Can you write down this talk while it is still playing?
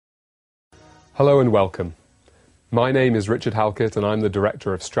Hello and welcome. My name is Richard Halkett and I'm the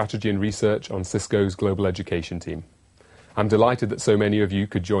Director of Strategy and Research on Cisco's Global Education team. I'm delighted that so many of you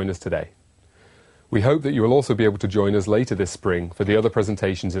could join us today. We hope that you will also be able to join us later this spring for the other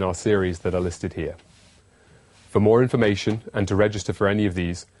presentations in our series that are listed here. For more information and to register for any of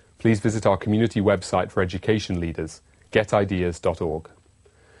these, please visit our community website for education leaders, GETideas.org.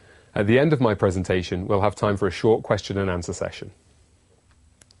 At the end of my presentation, we'll have time for a short question and answer session.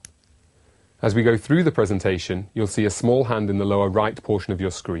 As we go through the presentation, you'll see a small hand in the lower right portion of your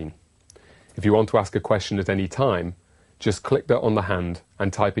screen. If you want to ask a question at any time, just click on the hand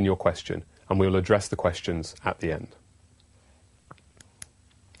and type in your question, and we will address the questions at the end.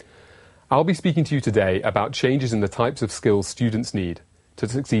 I'll be speaking to you today about changes in the types of skills students need to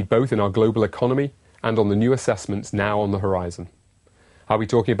succeed both in our global economy and on the new assessments now on the horizon. I'll be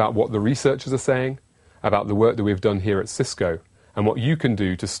talking about what the researchers are saying, about the work that we've done here at Cisco, and what you can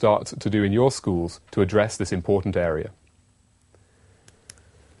do to start to do in your schools to address this important area.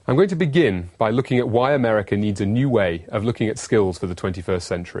 I'm going to begin by looking at why America needs a new way of looking at skills for the 21st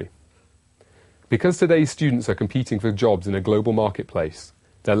century. Because today's students are competing for jobs in a global marketplace,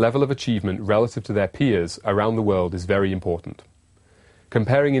 their level of achievement relative to their peers around the world is very important.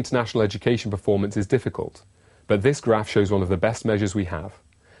 Comparing international education performance is difficult, but this graph shows one of the best measures we have,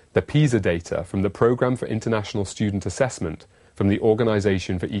 the PISA data from the Programme for International Student Assessment from the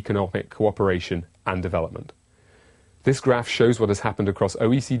Organization for Economic Cooperation and Development. This graph shows what has happened across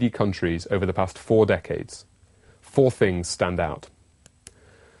OECD countries over the past 4 decades. 4 things stand out.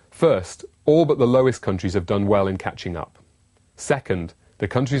 First, all but the lowest countries have done well in catching up. Second, the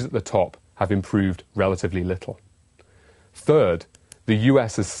countries at the top have improved relatively little. Third, the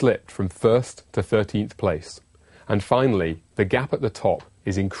US has slipped from 1st to 13th place. And finally, the gap at the top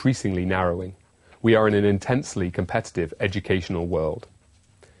is increasingly narrowing. We are in an intensely competitive educational world.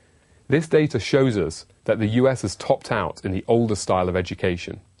 This data shows us that the US has topped out in the older style of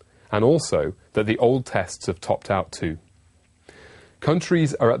education, and also that the old tests have topped out too.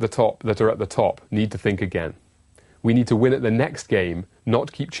 Countries that are at the top need to think again. We need to win at the next game,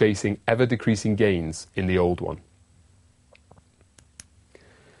 not keep chasing ever-decreasing gains in the old one.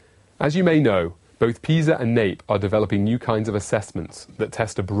 As you may know, both PISA and NAEP are developing new kinds of assessments that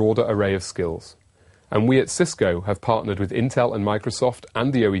test a broader array of skills. And we at Cisco have partnered with Intel and Microsoft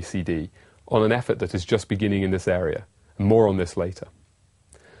and the OECD on an effort that is just beginning in this area. More on this later.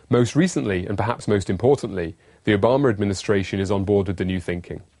 Most recently, and perhaps most importantly, the Obama administration is on board with the new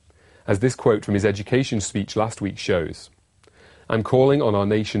thinking. As this quote from his education speech last week shows, "I'm calling on our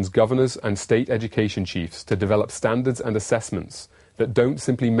nation's governors and state education chiefs to develop standards and assessments that don't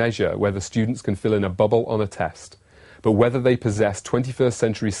simply measure whether students can fill in a bubble on a test, but whether they possess 21st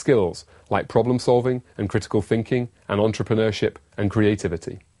century skills like problem solving and critical thinking and entrepreneurship and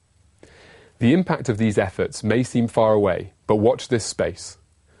creativity." The impact of these efforts may seem far away, but watch this space.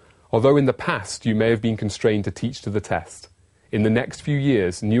 Although in the past you may have been constrained to teach to the test, in the next few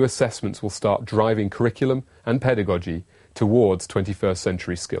years new assessments will start driving curriculum and pedagogy towards 21st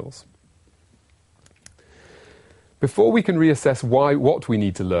century skills. Before we can reassess what we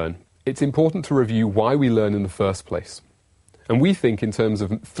need to learn, it's important to review why we learn in the first place. And we think in terms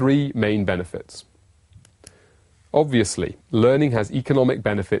of 3 main benefits. Obviously, learning has economic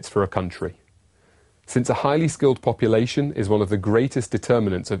benefits for a country, since a highly skilled population is one of the greatest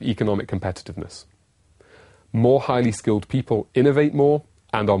determinants of economic competitiveness. More highly skilled people innovate more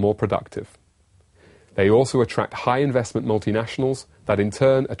and are more productive. They also attract high investment multinationals that in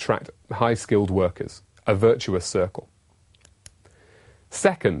turn attract high skilled workers, a virtuous circle.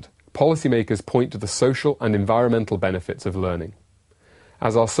 Second, policymakers point to the social and environmental benefits of learning.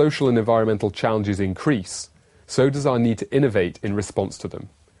 As our social and environmental challenges increase, so does our need to innovate in response to them,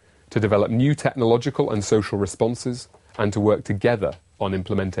 to develop new technological and social responses, and to work together on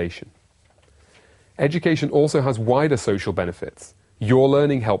implementation. Education also has wider social benefits. Your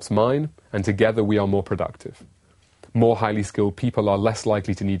learning helps mine, and together we are more productive. More highly skilled people are less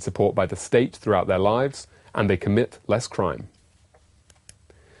likely to need support by the state throughout their lives, and they commit less crime.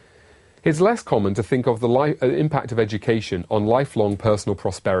 It's less common to think of the impact of education on lifelong personal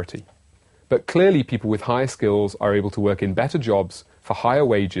prosperity. But clearly people with higher skills are able to work in better jobs for higher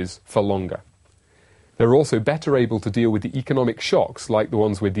wages for longer. They're also better able to deal with the economic shocks like the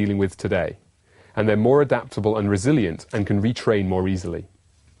ones we're dealing with today. And they're more adaptable and resilient and can retrain more easily.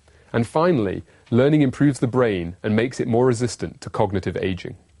 And finally, learning improves the brain and makes it more resistant to cognitive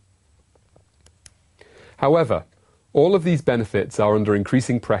aging. However, all of these benefits are under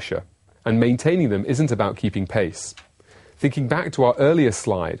increasing pressure, and maintaining them isn't about keeping pace. Thinking back to our earlier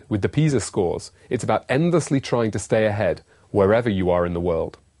slide with the PISA scores, it's about endlessly trying to stay ahead wherever you are in the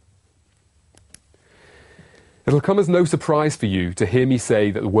world. It'll come as no surprise for you to hear me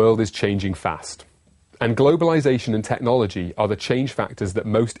say that the world is changing fast. And globalization and technology are the change factors that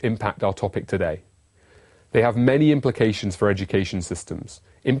most impact our topic today. They have many implications for education systems,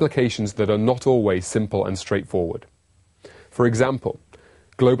 implications that are not always simple and straightforward. For example,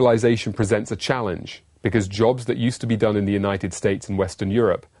 globalization presents a challenge because jobs that used to be done in the United States and Western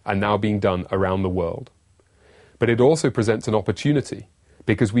Europe are now being done around the world. But it also presents an opportunity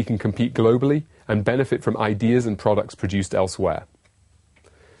because we can compete globally and benefit from ideas and products produced elsewhere.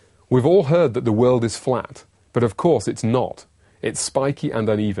 We've all heard that the world is flat, but of course it's not. It's spiky and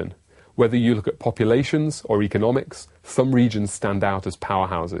uneven. Whether you look at populations or economics, some regions stand out as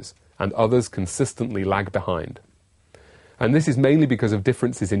powerhouses, and others consistently lag behind. And this is mainly because of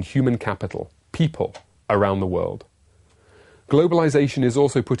differences in human capital, people, around the world. Globalization is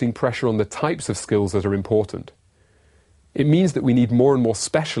also putting pressure on the types of skills that are important. It means that we need more and more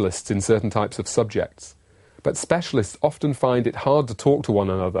specialists in certain types of subjects. But specialists often find it hard to talk to one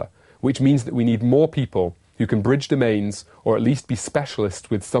another, which means that we need more people who can bridge domains or at least be specialists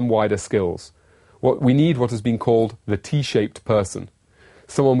with some wider skills. We need what has been called the T-shaped person,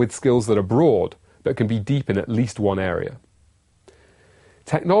 someone with skills that are broad but can be deep in at least one area.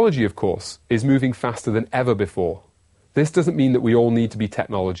 Technology, of course, is moving faster than ever before. This doesn't mean that we all need to be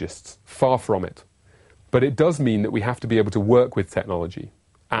technologists, far from it. But it does mean that we have to be able to work with technology.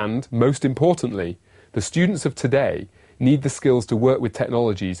 And, most importantly, the students of today need the skills to work with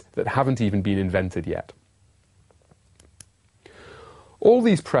technologies that haven't even been invented yet. All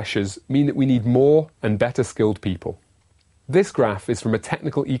these pressures mean that we need more and better skilled people. This graph is from a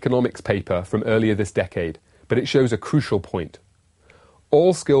technical economics paper from earlier this decade, but it shows a crucial point.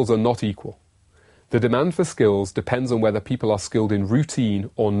 All skills are not equal. The demand for skills depends on whether people are skilled in routine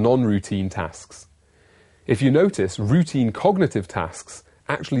or non-routine tasks. If you notice, routine cognitive tasks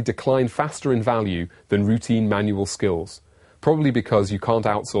actually decline faster in value than routine manual skills, probably because you can't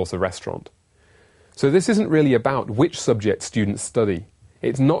outsource a restaurant. So this isn't really about which subject students study.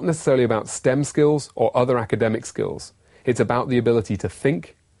 It's not necessarily about STEM skills or other academic skills. It's about the ability to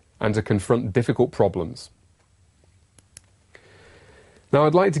think and to confront difficult problems. Now,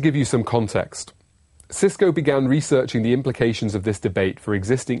 I'd like to give you some context. Cisco began researching the implications of this debate for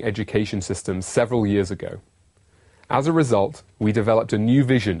existing education systems several years ago. As a result, we developed a new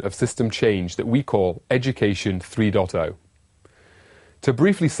vision of system change that we call Education 3.0. To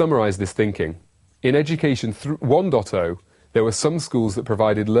briefly summarize this thinking, in Education 1.0, there were some schools that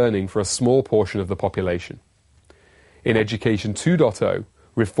provided learning for a small portion of the population. In Education 2.0,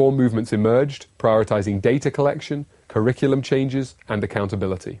 reform movements emerged, prioritizing data collection, curriculum changes, and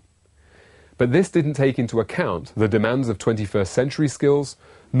accountability. But this didn't take into account the demands of 21st century skills,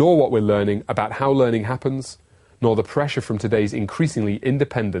 nor what we're learning about how learning happens, nor the pressure from today's increasingly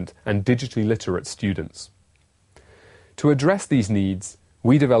independent and digitally literate students. To address these needs,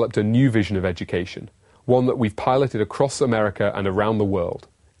 we developed a new vision of education, one that we've piloted across America and around the world,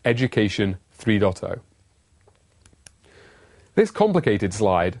 Education 3.0. This complicated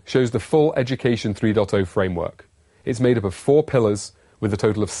slide shows the full Education 3.0 framework. It's made up of 4 pillars with a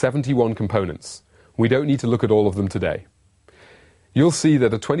total of 71 components. We don't need to look at all of them today. You'll see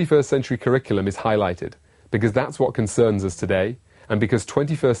that a 21st century curriculum is highlighted because that's what concerns us today and because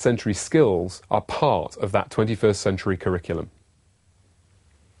 21st century skills are part of that 21st century curriculum.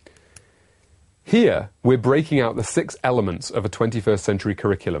 Here, we're breaking out the 6 elements of a 21st century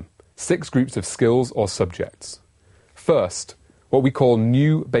curriculum, 6 groups of skills or subjects. First, what we call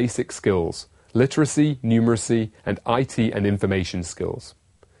new basic skills, literacy, numeracy, and IT and information skills.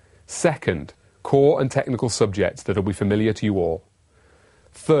 Second, core and technical subjects that will be familiar to you all.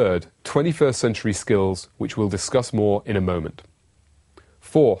 Third, 21st century skills, which we'll discuss more in a moment.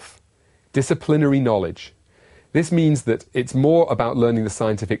 Fourth, disciplinary knowledge. This means that it's more about learning the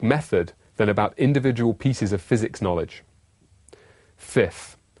scientific method than about individual pieces of physics knowledge.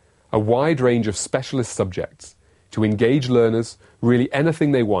 Fifth, a wide range of specialist subjects to engage learners really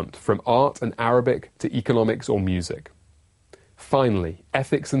anything they want, from art and Arabic to economics or music. Finally,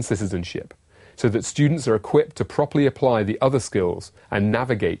 ethics and citizenship, so that students are equipped to properly apply the other skills and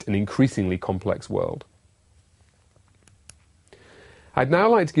navigate an increasingly complex world. I'd now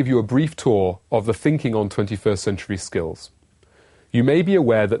like to give you a brief tour of the thinking on 21st century skills. You may be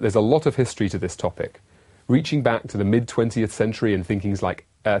aware that there's a lot of history to this topic, reaching back to the mid-20th century and thinkers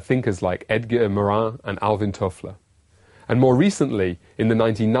like Edgar Morin and Alvin Toffler. And more recently, in the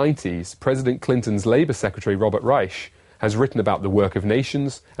 1990s, President Clinton's Labour Secretary Robert Reich has written about the work of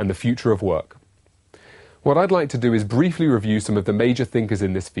nations and the future of work. What I'd like to do is briefly review some of the major thinkers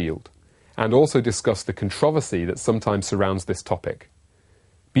in this field, and also discuss the controversy that sometimes surrounds this topic.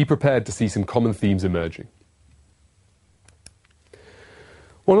 Be prepared to see some common themes emerging.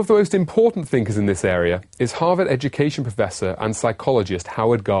 One of the most important thinkers in this area is Harvard education professor and psychologist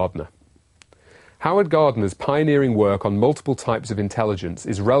Howard Gardner. Howard Gardner's pioneering work on multiple types of intelligence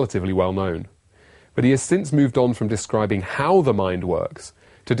is relatively well known, but he has since moved on from describing how the mind works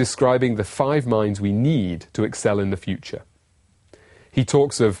to describing the 5 minds we need to excel in the future. He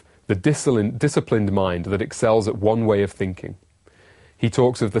talks of the disciplined mind that excels at one way of thinking. He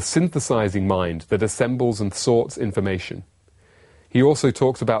talks of the synthesizing mind that assembles and sorts information. He also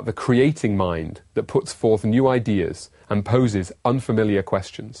talks about the creating mind that puts forth new ideas and poses unfamiliar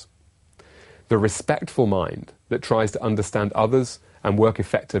questions. The respectful mind that tries to understand others and work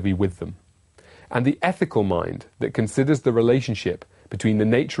effectively with them. And the ethical mind that considers the relationship between the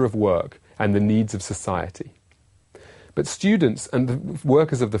nature of work and the needs of society. But students and the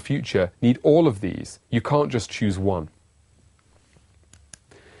workers of the future need all of these. You can't just choose one.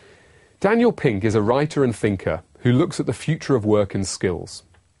 Daniel Pink is a writer and thinker who looks at the future of work and skills.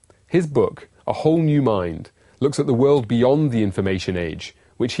 His book, A Whole New Mind, looks at the world beyond the information age,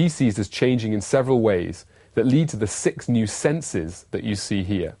 which he sees as changing in several ways that lead to the 6 new senses that you see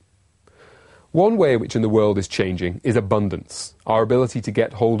here. One way in which the world is changing is abundance, our ability to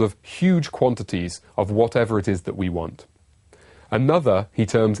get hold of huge quantities of whatever it is that we want. Another he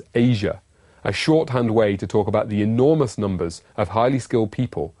terms Asia, a shorthand way to talk about the enormous numbers of highly skilled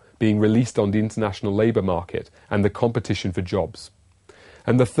people being released on the international labour market and the competition for jobs.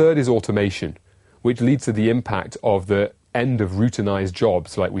 And the third is automation, which leads to the impact of the end of routinized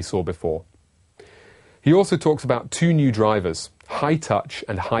jobs like we saw before. He also talks about 2 new drivers, high touch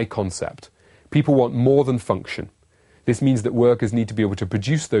and high concept. People want more than function. This means that workers need to be able to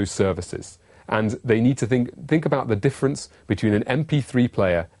produce those services, and they need to think about the difference between an MP3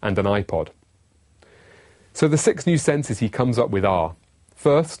 player and an iPod. So the 6 new senses he comes up with are: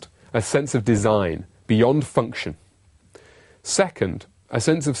 first, a sense of design, beyond function. Second, a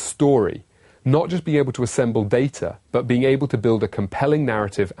sense of story, not just being able to assemble data, but being able to build a compelling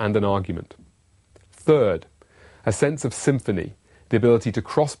narrative and an argument. Third, a sense of symphony, the ability to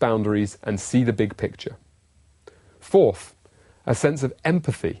cross boundaries and see the big picture. Fourth, a sense of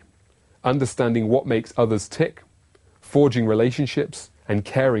empathy, understanding what makes others tick, forging relationships, and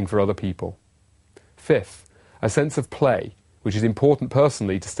caring for other people. Fifth, a sense of play, which is important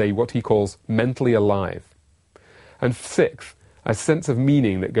personally to stay what he calls mentally alive. And sixth, a sense of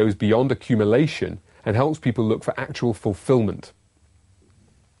meaning that goes beyond accumulation and helps people look for actual fulfillment.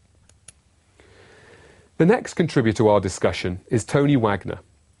 The next contributor to our discussion is Tony Wagner,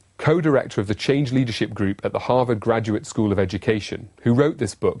 co-director of the Change Leadership Group at the Harvard Graduate School of Education, who wrote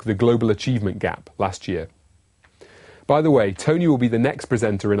this book, The Global Achievement Gap, last year. By the way, Tony will be the next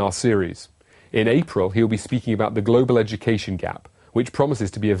presenter in our series. In April, he'll be speaking about the global education gap, which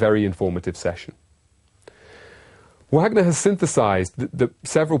promises to be a very informative session. Wagner has synthesized the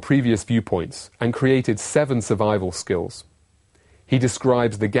several previous viewpoints and created 7 survival skills. He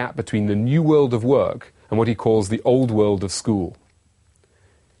describes the gap between the new world of work and what he calls the old world of school.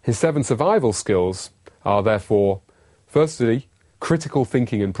 His 7 survival skills are therefore, firstly, critical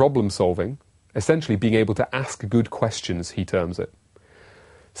thinking and problem solving, essentially being able to ask good questions, he terms it.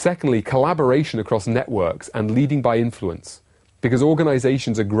 Secondly, collaboration across networks and leading by influence, because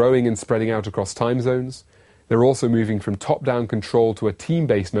organizations are growing and spreading out across time zones. They're also moving from top-down control to a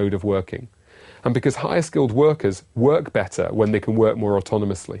team-based mode of working, and because higher-skilled workers work better when they can work more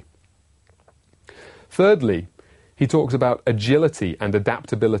autonomously. Thirdly, he talks about agility and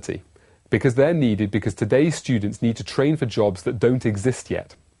adaptability, because they're needed because today's students need to train for jobs that don't exist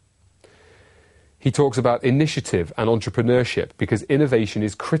yet. He talks about initiative and entrepreneurship because innovation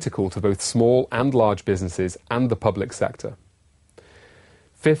is critical to both small and large businesses and the public sector.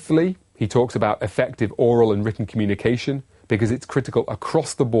 Fifthly, he talks about effective oral and written communication because it's critical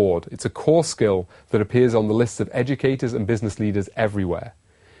across the board. It's a core skill that appears on the lists of educators and business leaders everywhere.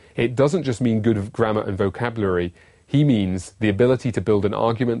 It doesn't just mean good grammar and vocabulary. He means the ability to build an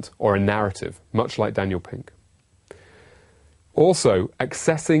argument or a narrative, much like Daniel Pink. Also,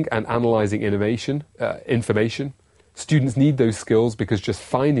 accessing and analysing information. Students need those skills because just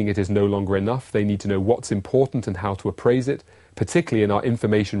finding it is no longer enough. They need to know what's important and how to appraise it, particularly in our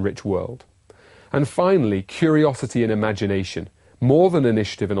information-rich world. And finally, curiosity and imagination. More than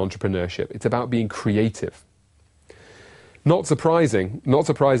initiative and entrepreneurship, it's about being creative. Not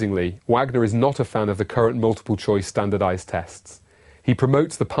surprisingly, Wagner is not a fan of the current multiple-choice standardized tests. He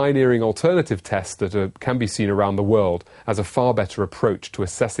promotes the pioneering alternative tests that can be seen around the world as a far better approach to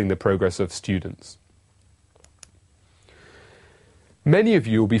assessing the progress of students. Many of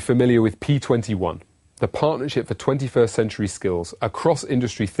you will be familiar with P21, the Partnership for 21st Century Skills, a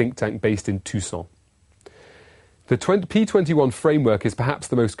cross-industry think tank based in Tucson. The P21 framework is perhaps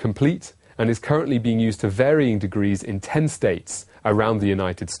the most complete and is currently being used to varying degrees in 10 states around the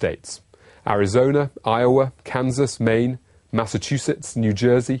United States: Arizona, Iowa, Kansas, Maine, Massachusetts, New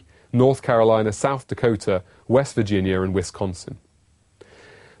Jersey, North Carolina, South Dakota, West Virginia, and Wisconsin.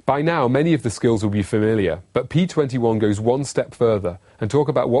 By now, many of the skills will be familiar, but P21 goes one step further and talk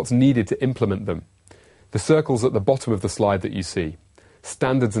about what's needed to implement them. The circles at the bottom of the slide that you see: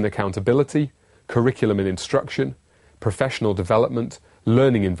 standards and accountability, curriculum and instruction, professional development,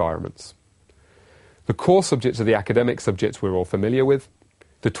 learning environments. The core subjects are the academic subjects we're all familiar with.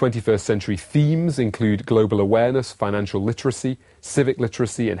 The 21st century themes include global awareness, financial literacy, civic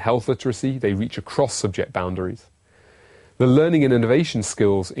literacy, and health literacy. They reach across subject boundaries. The learning and innovation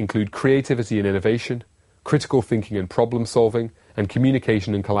skills include creativity and innovation, critical thinking and problem solving, and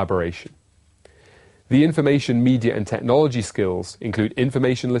communication and collaboration. The information, media, and technology skills include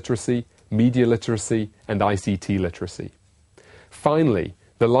information literacy, media literacy, and ICT literacy. Finally,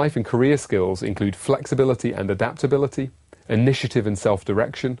 the life and career skills include flexibility and adaptability, initiative and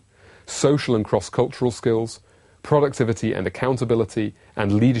self-direction, social and cross-cultural skills, productivity and accountability,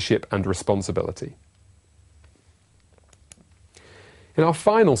 and leadership and responsibility. In our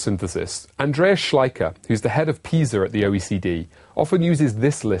final synthesis, Andreas Schleicher, who's the head of PISA at the OECD, often uses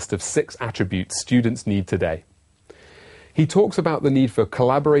this list of 6 attributes students need today. He talks about the need for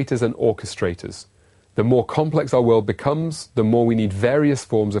collaborators and orchestrators. The more complex our world becomes, the more we need various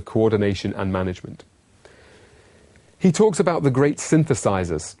forms of coordination and management. He talks about the great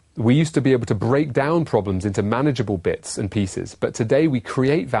synthesizers. We used to be able to break down problems into manageable bits and pieces, but today we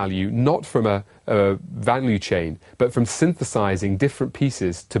create value not from a value chain, but from synthesizing different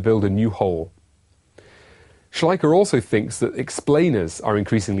pieces to build a new whole. Schleicher also thinks that explainers are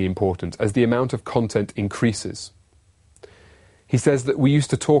increasingly important as the amount of content increases. He says that we used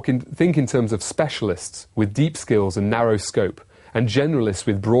to think in terms of specialists with deep skills and narrow scope, and generalists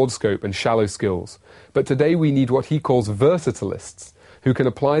with broad scope and shallow skills. But today we need what he calls versatilists, who can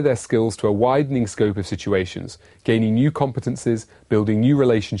apply their skills to a widening scope of situations, gaining new competencies, building new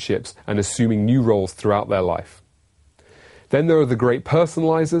relationships, and assuming new roles throughout their life. Then there are the great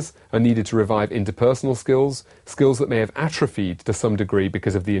personalizers, are needed to revive interpersonal skills, skills that may have atrophied to some degree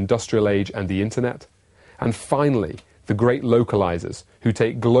because of the industrial age and the internet. And finally, the great localizers, who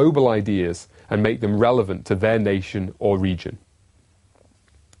take global ideas and make them relevant to their nation or region.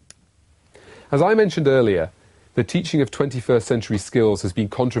 As I mentioned earlier, the teaching of 21st century skills has been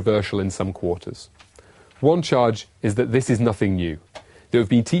controversial in some quarters. One charge is that this is nothing new. They have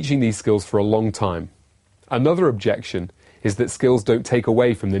been teaching these skills for a long time. Another objection is that skills don't take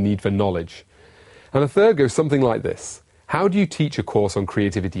away from the need for knowledge. And a third goes something like this: how do you teach a course on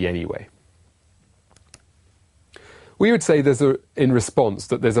creativity anyway? We would say in response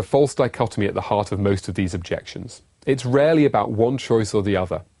that there's a false dichotomy at the heart of most of these objections. It's rarely about one choice or the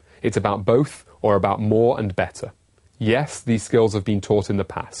other. It's about both, or about more and better. Yes, these skills have been taught in the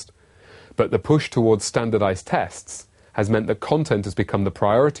past, but the push towards standardized tests has meant that content has become the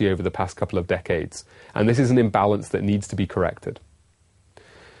priority over the past couple of decades, and this is an imbalance that needs to be corrected.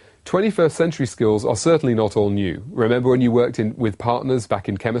 21st century skills are certainly not all new. Remember when you worked with partners back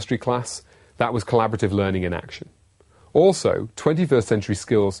in chemistry class? That was collaborative learning in action. Also, 21st century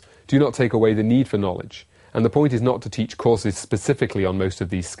skills do not take away the need for knowledge, and the point is not to teach courses specifically on most of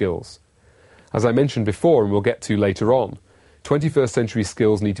these skills. As I mentioned before, and we'll get to later on, 21st century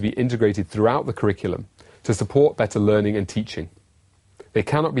skills need to be integrated throughout the curriculum to support better learning and teaching. They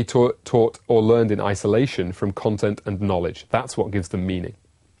cannot be taught or learned in isolation from content and knowledge. That's what gives them meaning.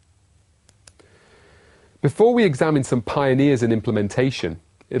 Before we examine some pioneers in implementation,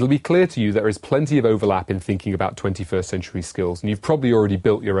 it'll be clear to you there is plenty of overlap in thinking about 21st century skills, and you've probably already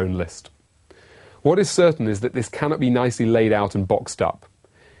built your own list. What is certain is that this cannot be nicely laid out and boxed up.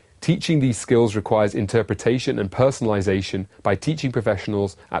 Teaching these skills requires interpretation and personalization by teaching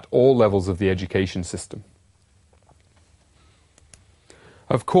professionals at all levels of the education system.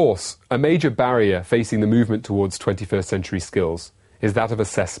 Of course, a major barrier facing the movement towards 21st century skills is that of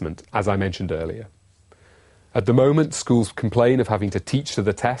assessment, as I mentioned earlier. At the moment, schools complain of having to teach to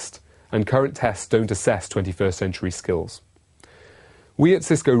the test, and current tests don't assess 21st century skills. We at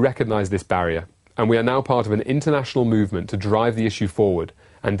Cisco recognize this barrier, and we are now part of an international movement to drive the issue forward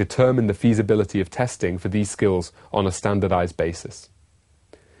and determine the feasibility of testing for these skills on a standardized basis.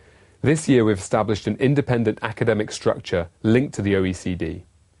 This year we've established an independent academic structure linked to the OECD.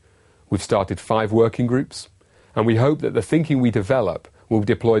 We've started 5 working groups, and we hope that the thinking we develop will be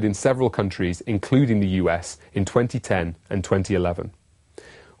deployed in several countries, including the US, in 2010 and 2011.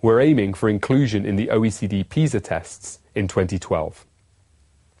 We're aiming for inclusion in the OECD PISA tests in 2012.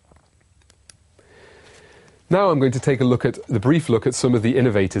 Now I'm going to take a brief look at some of the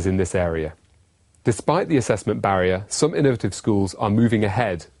innovators in this area. Despite the assessment barrier, some innovative schools are moving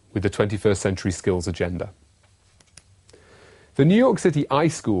ahead with the 21st century skills agenda. The New York City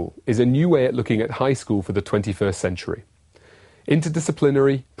iSchool is a new way at looking at high school for the 21st century.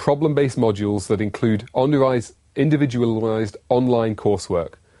 Interdisciplinary, problem-based modules that include individualized online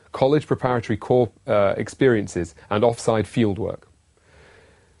coursework, college preparatory experiences, and off-site fieldwork.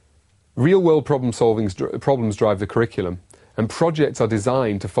 Real-world problems drive the curriculum, and projects are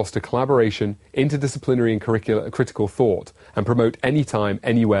designed to foster collaboration, interdisciplinary and critical thought, and promote anytime,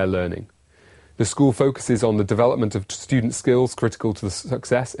 anywhere learning. The school focuses on the development of student skills critical to the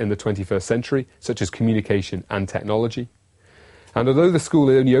success in the 21st century, such as communication and technology. And although the school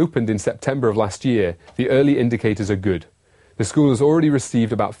only opened in September of last year, the early indicators are good. The school has already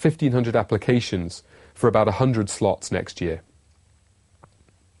received about 1,500 applications for about 100 slots next year.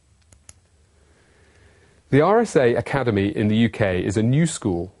 The RSA Academy in the UK is a new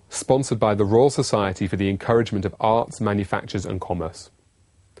school sponsored by the Royal Society for the Encouragement of Arts, Manufactures and Commerce.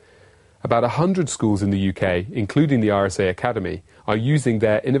 About 100 schools in the UK, including the RSA Academy, are using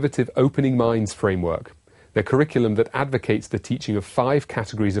their innovative Opening Minds framework, their curriculum that advocates the teaching of 5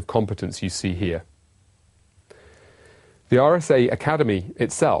 categories of competence you see here. The RSA Academy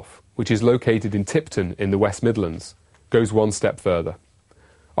itself, which is located in Tipton in the West Midlands, goes one step further,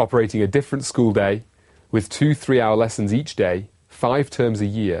 operating a different school day with 2 3-hour lessons each day, 5 terms a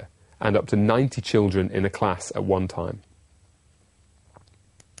year, and up to 90 children in a class at one time.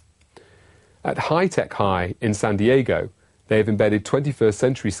 At High-Tech High in San Diego, they have embedded 21st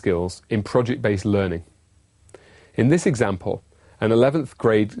century skills in project-based learning. In this example, an 11th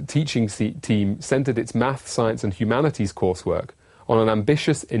grade teaching team centered its math, science and humanities coursework on an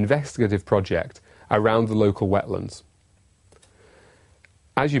ambitious investigative project around the local wetlands.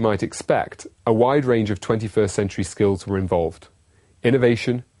 As you might expect, a wide range of 21st century skills were involved: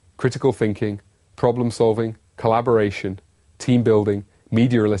 innovation, critical thinking, problem solving, collaboration, team building,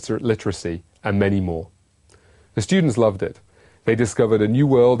 media literacy, and many more. The students loved it. They discovered a new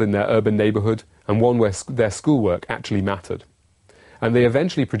world in their urban neighbourhood, and one where their schoolwork actually mattered. And they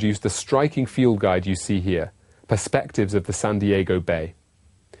eventually produced the striking field guide you see here, Perspectives of the San Diego Bay.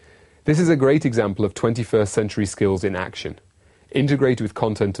 This is a great example of 21st century skills in action, integrated with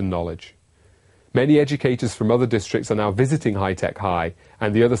content and knowledge. Many educators from other districts are now visiting High-Tech High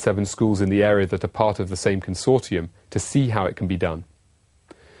and the other 7 schools in the area that are part of the same consortium to see how it can be done.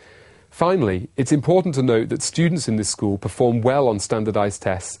 Finally, it's important to note that students in this school perform well on standardized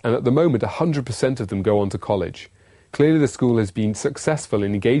tests, and at the moment 100% of them go on to college. Clearly the school has been successful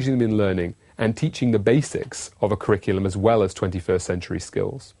in engaging them in learning and teaching the basics of a curriculum as well as 21st century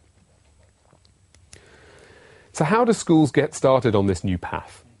skills. So how do schools get started on this new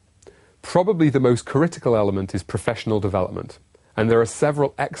path? Probably the most critical element is professional development, and there are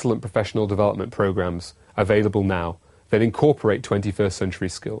several excellent professional development programs available now that incorporate 21st century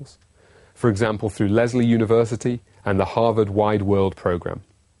skills. For example, through Lesley University and the Harvard Wide World program.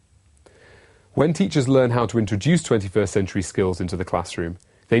 When teachers learn how to introduce 21st century skills into the classroom,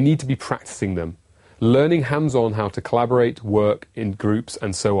 they need to be practicing them, learning hands-on how to collaborate, work in groups,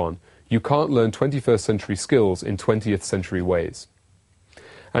 and so on. You can't learn 21st century skills in 20th century ways.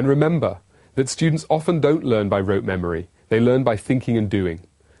 And remember that students often don't learn by rote memory, they learn by thinking and doing.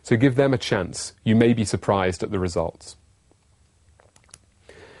 So give them a chance. You may be surprised at the results.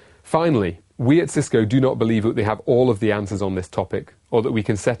 Finally, we at Cisco do not believe that we have all of the answers on this topic, or that we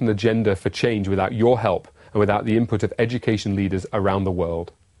can set an agenda for change without your help and without the input of education leaders around the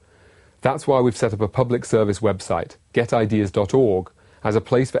world. That's why we've set up a public service website, GETideas.org, as a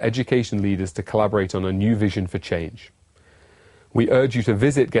place for education leaders to collaborate on a new vision for change. We urge you to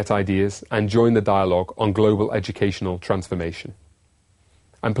visit GetIdeas and join the dialogue on global educational transformation.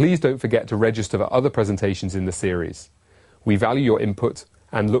 And please don't forget to register for other presentations in the series. We value your input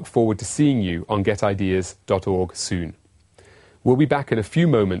and look forward to seeing you on GetIdeas.org soon. We'll be back in a few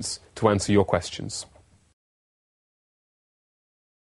moments to answer your questions.